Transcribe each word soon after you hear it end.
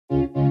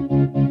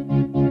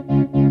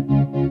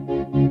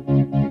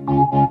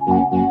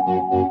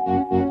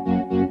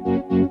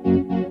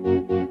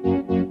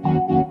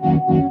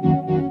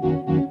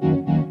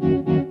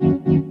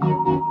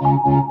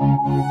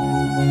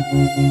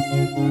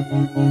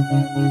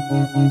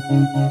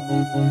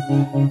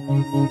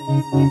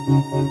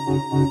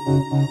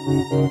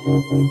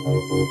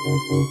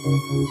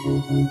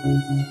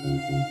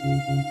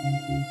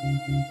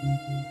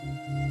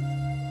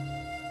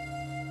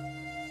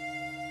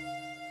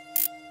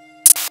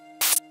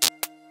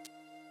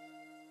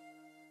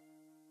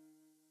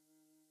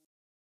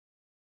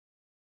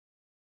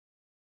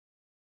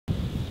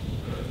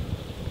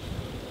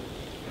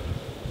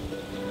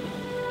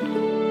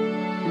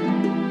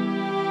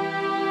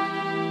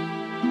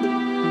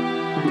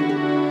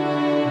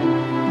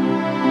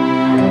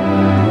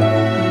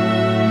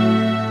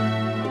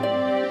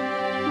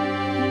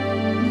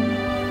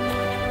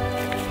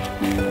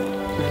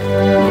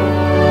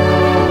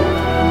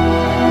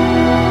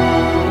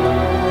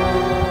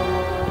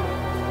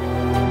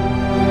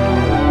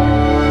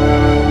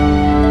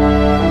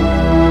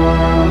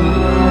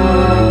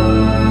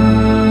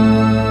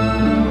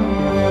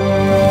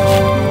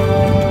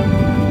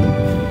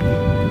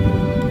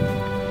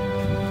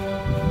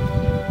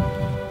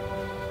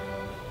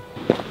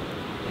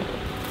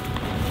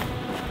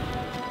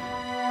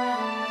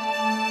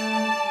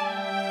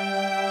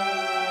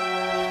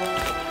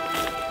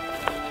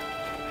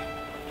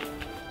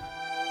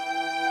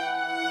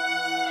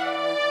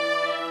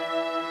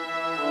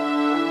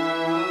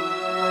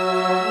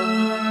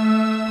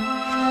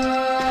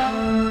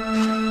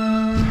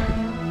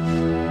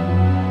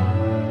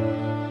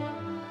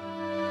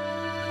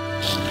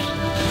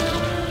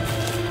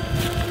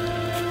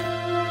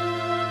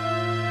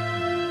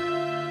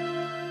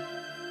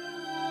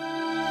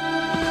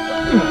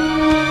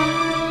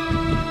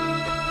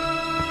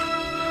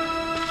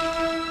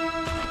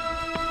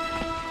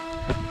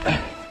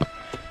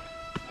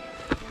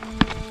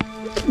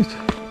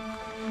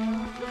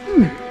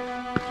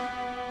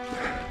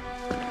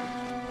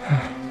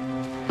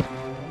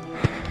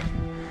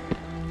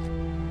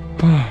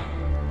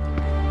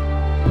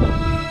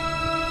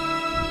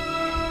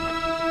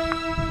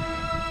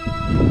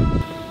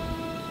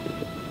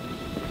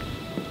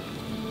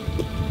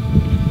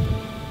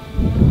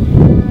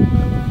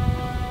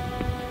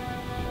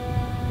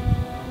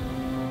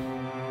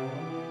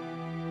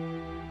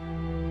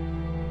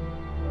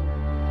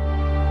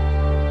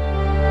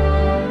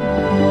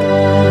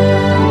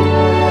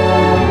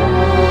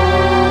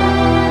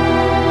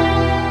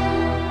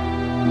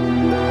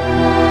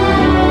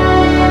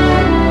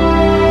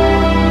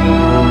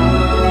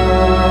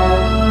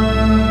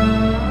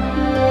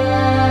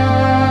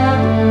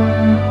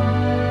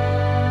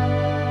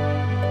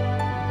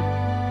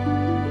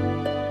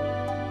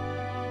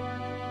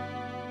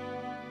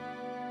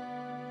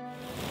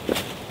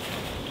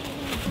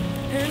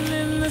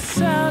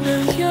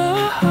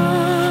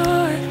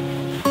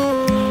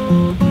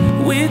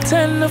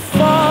tend to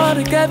fall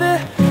together,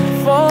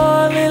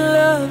 fall in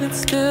love, and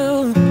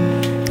still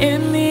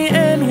in the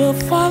end we'll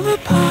fall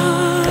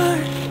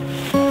apart.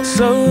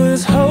 So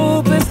it's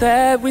hopeless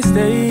that we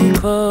stay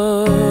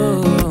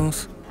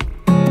close,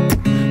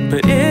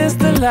 but it's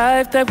the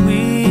life that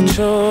we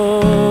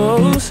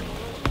chose.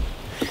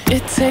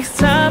 It takes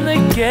time to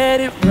get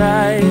it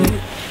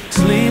right,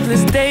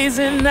 sleepless days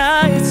and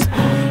nights.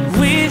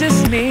 We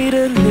just need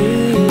a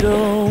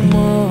little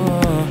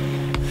more,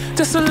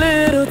 just a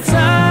little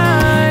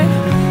time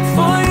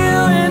for you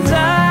and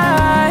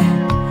I.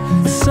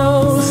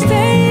 So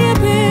stay a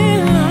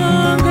bit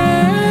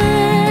longer,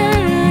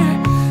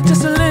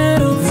 just a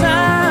little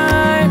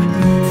time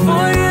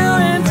for you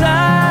and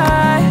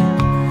I,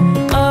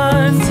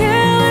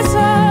 until it's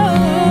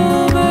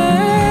over.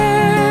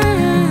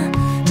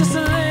 Just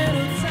a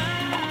little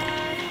time.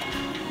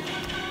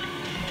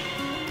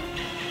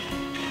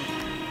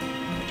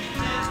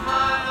 It's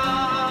my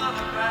all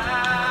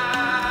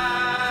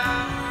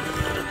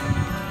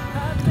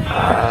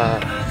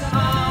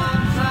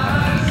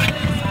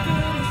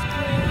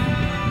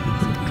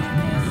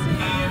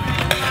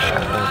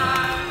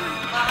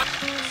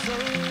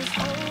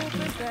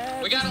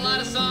We got a lot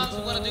of songs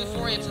we want to do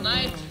for you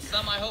tonight.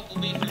 Some I hope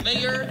will be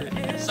familiar.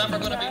 Some are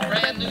going to be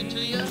brand new to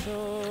you.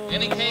 In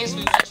any case,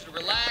 we want you to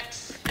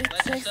relax.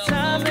 Let yourself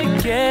Time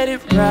to get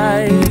it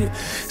right,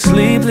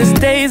 sleepless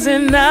days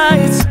and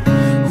nights.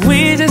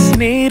 We just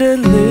need a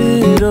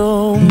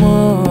little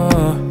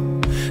more,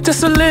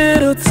 just a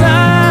little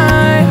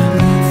time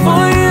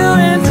for you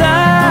and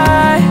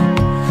I.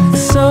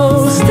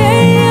 So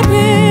stay a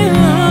bit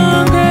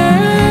longer,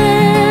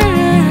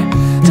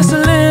 just a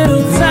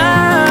little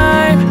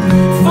time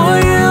for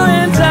you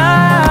and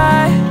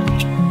I,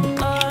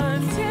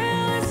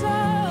 until it's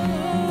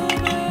over.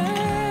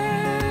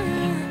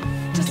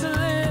 Just a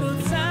little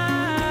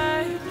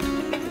time.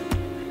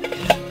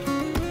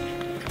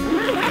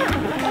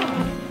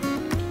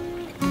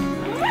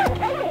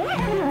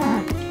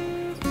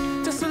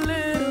 Just a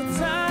little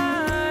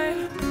time.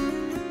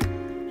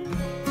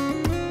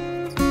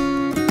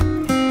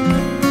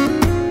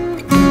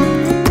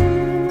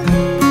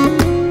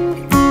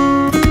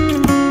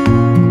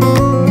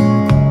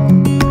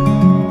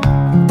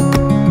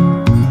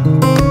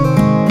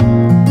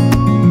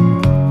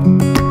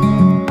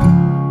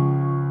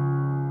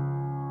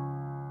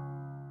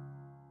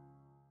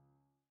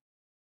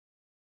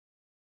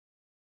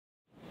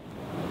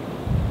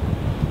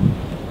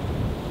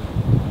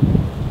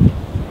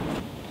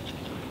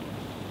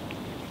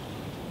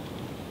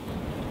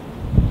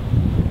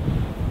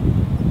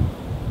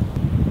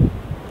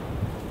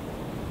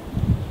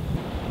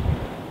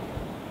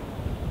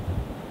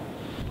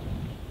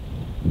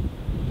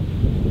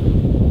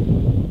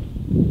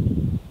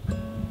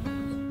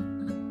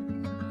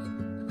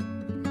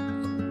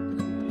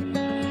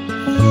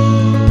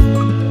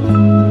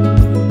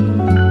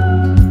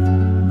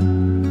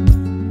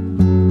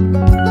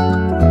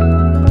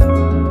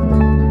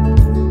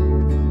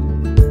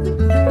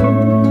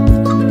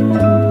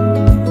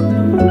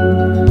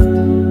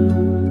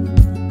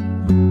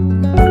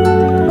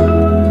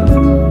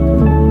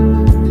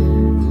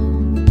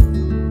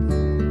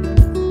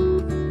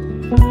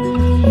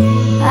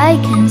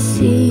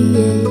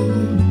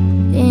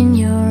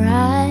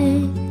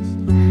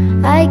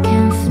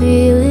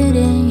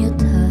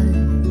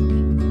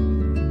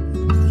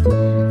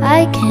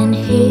 I can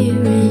hear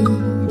it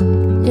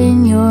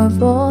in your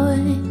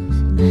voice,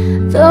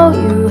 though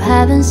you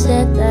haven't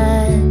said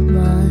that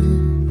much.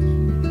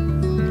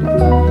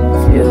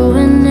 Through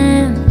an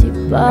empty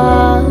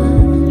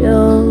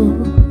bottle,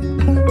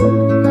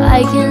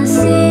 I can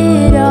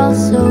see it all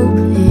so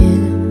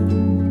clear.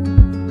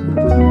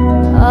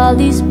 All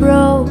these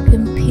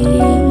broken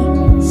pieces